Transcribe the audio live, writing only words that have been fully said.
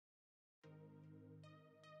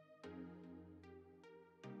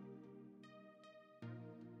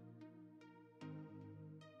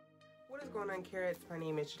What is going on, carrots? My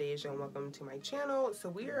name is Deja and welcome to my channel. So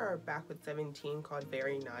we are back with 17 called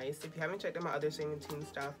Very Nice. If you haven't checked out my other 17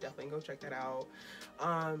 stuff, definitely go check that out. Do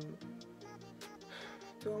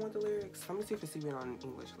I want the lyrics? Let me see if it's even on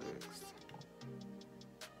English lyrics.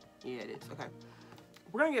 Yeah, it is. Okay.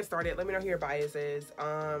 We're gonna get started. Let me know who your bias is.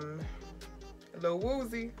 Lil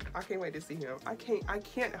Woozy. I can't wait to see him. I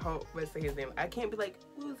can't help but say his name. I can't be like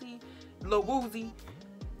Woozy, Lil Woozy.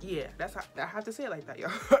 Yeah, that's how I have to say it like that,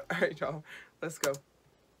 y'all. Alright, y'all. Let's go.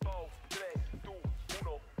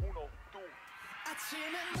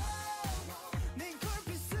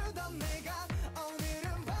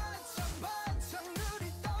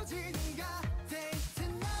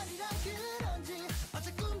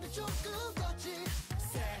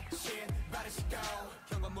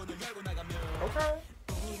 Okay.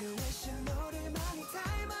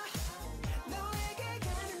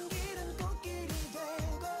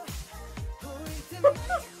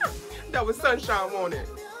 That was Sunshine, won't it?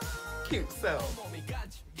 Cute self.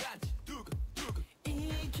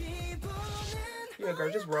 Yeah,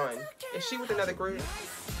 girl, just run. Is she with another group?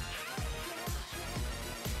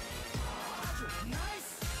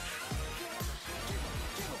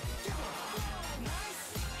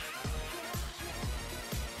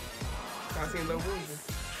 I seen Lil Woozy.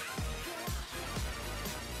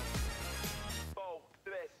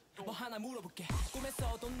 뭐 하나 물어볼게.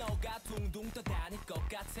 꿈에서도 너가 둥둥 떠다닐 것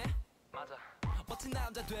같아. 맞아. 멋진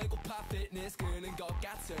남자 되고파 피트니스 끄는 것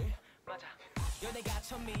같아. 맞아. 연애가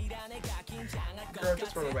처음이라 내가 긴장할 것 같아. Girl,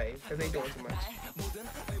 just run away, cause they doing too much. 모든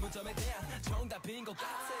의문점에 대한 정답인 것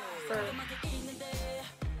같아. 음악에 있는데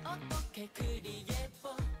어떻게 그리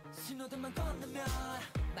예뻐? 신호등만 건너면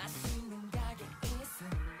맛있는 가게 있어.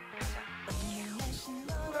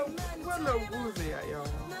 Where Lil Woozy at, y'all?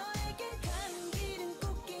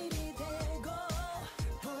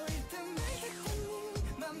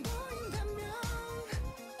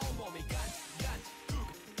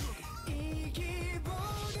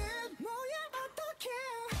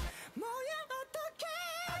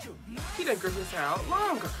 He done grew his hair out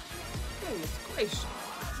longer. Goodness gracious.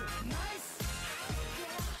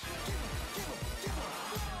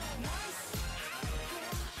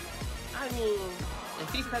 I mean,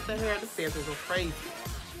 if he cut the hair, the dancers were crazy.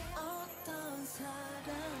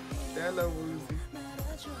 That Lil Woozy.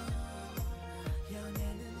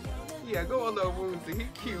 Yeah, go on Lil Woozy. He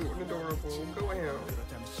cute and adorable. Go with him.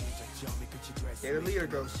 Yeah, the leader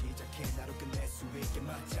goes.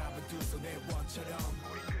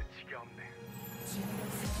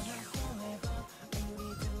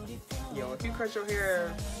 Yo, if you cut your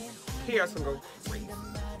hair, hair's gonna go crazy.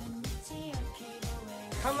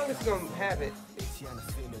 How long is he gonna have it?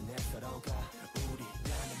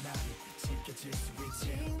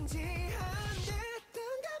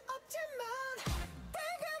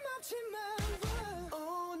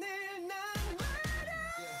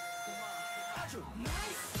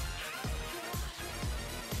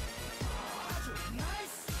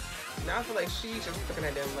 Now I feel like she's just looking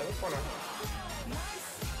at them like, what's going on?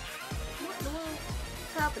 What in the world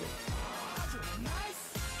is happening?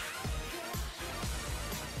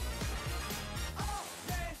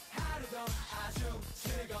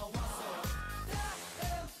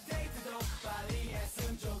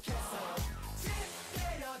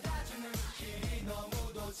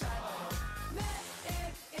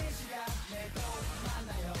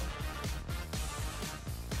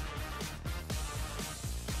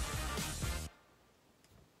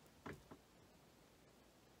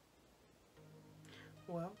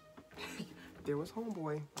 Well, there was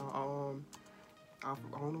Homeboy. I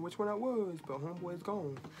don't know which one I was, but Homeboy's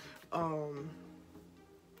gone.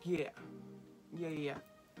 Yeah.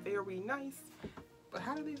 Very nice. But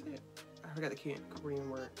how do they say it? I forgot the Korean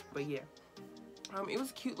word. But yeah. It was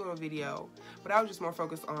a cute little video, but I was just more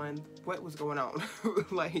focused on what was going on.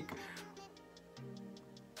 Like,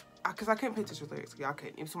 because I couldn't pay attention to the lyrics. I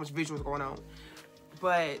couldn't. There was so much visuals going on.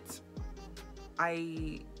 But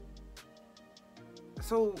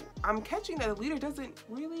so I'm catching that the leader doesn't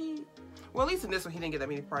really, well, at least in this one he didn't get that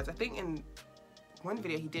many parts. I think in one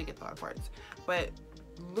video he did get a lot of parts, but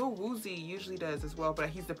Lil Woozy usually does as well, but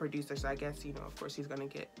he's the producer, so I guess, you know, of course he's gonna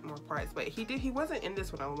get more parts. But he wasn't in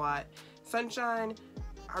this one a lot. Sunshine,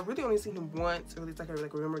 I really only seen him once, or at least I can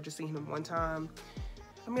remember just seeing him one time.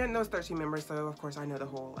 I mean, I know it's 13 members, so of course I know the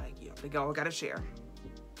whole, like, you know, they all gotta share.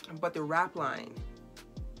 But the rap line,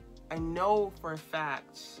 I know for a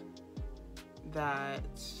fact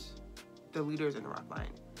that the leader's in the rap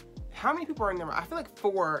line. How many people are in the rap? I feel like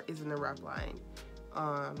 4 is in the rap line.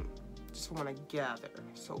 Just from what I gather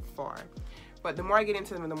so far. But the more I get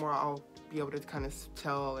into them, the more I'll be able to kind of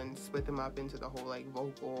tell and split them up into the whole like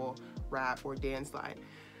vocal, rap, or dance line.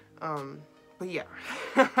 But yeah,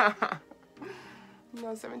 you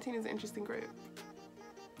know, 17 is an interesting group.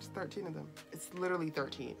 There's 13 of them. It's literally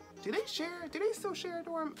 13. Do they share? Do they still share a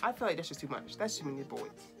dorm? I feel like that's just too much. That's too many boys.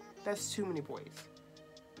 That's too many boys.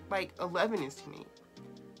 Like 11 is too many,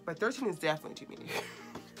 but 13 is definitely too many.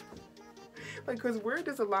 Like, cause where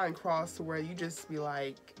does the line cross to where you just be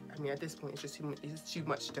like, I mean, at this point, it's just too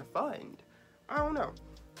much to fund. I don't know.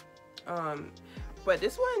 But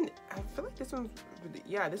this one, I feel like this one,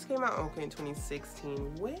 yeah, this came out, okay, in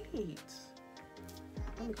 2016. Wait, let me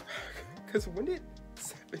go back. Cause when did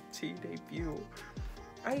 17 debut?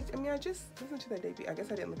 I mean, I just listened to that debut. I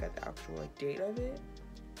guess I didn't look at the actual like date of it.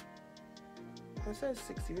 It says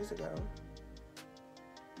 6 years ago.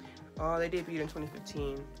 Oh, they debuted in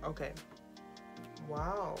 2015. Okay.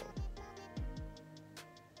 Wow.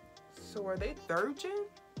 So are they third gen?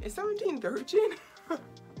 Is 17 third gen?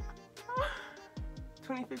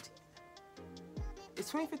 2015? Is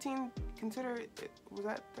 2015 considered, was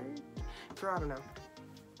that third? Girl, I don't know.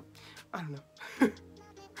 I don't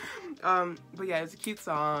know. But yeah, it's a cute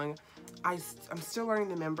song. I'm still learning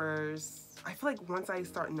the members. I feel like once I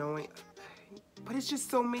start knowing, but it's just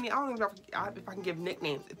so many. I don't even know if I can give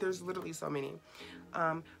nicknames. There's literally so many.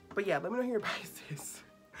 But yeah, let me know who your bias is.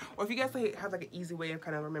 Or if you guys like, have like an easy way of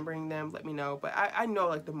kind of remembering them, let me know. But I know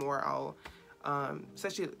like the more I'll,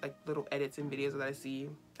 especially like little edits and videos that I see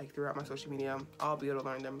like throughout my social media, I'll be able to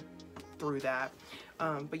learn them through that.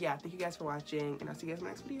 But yeah, thank you guys for watching, and I'll see you guys in my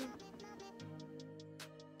next video.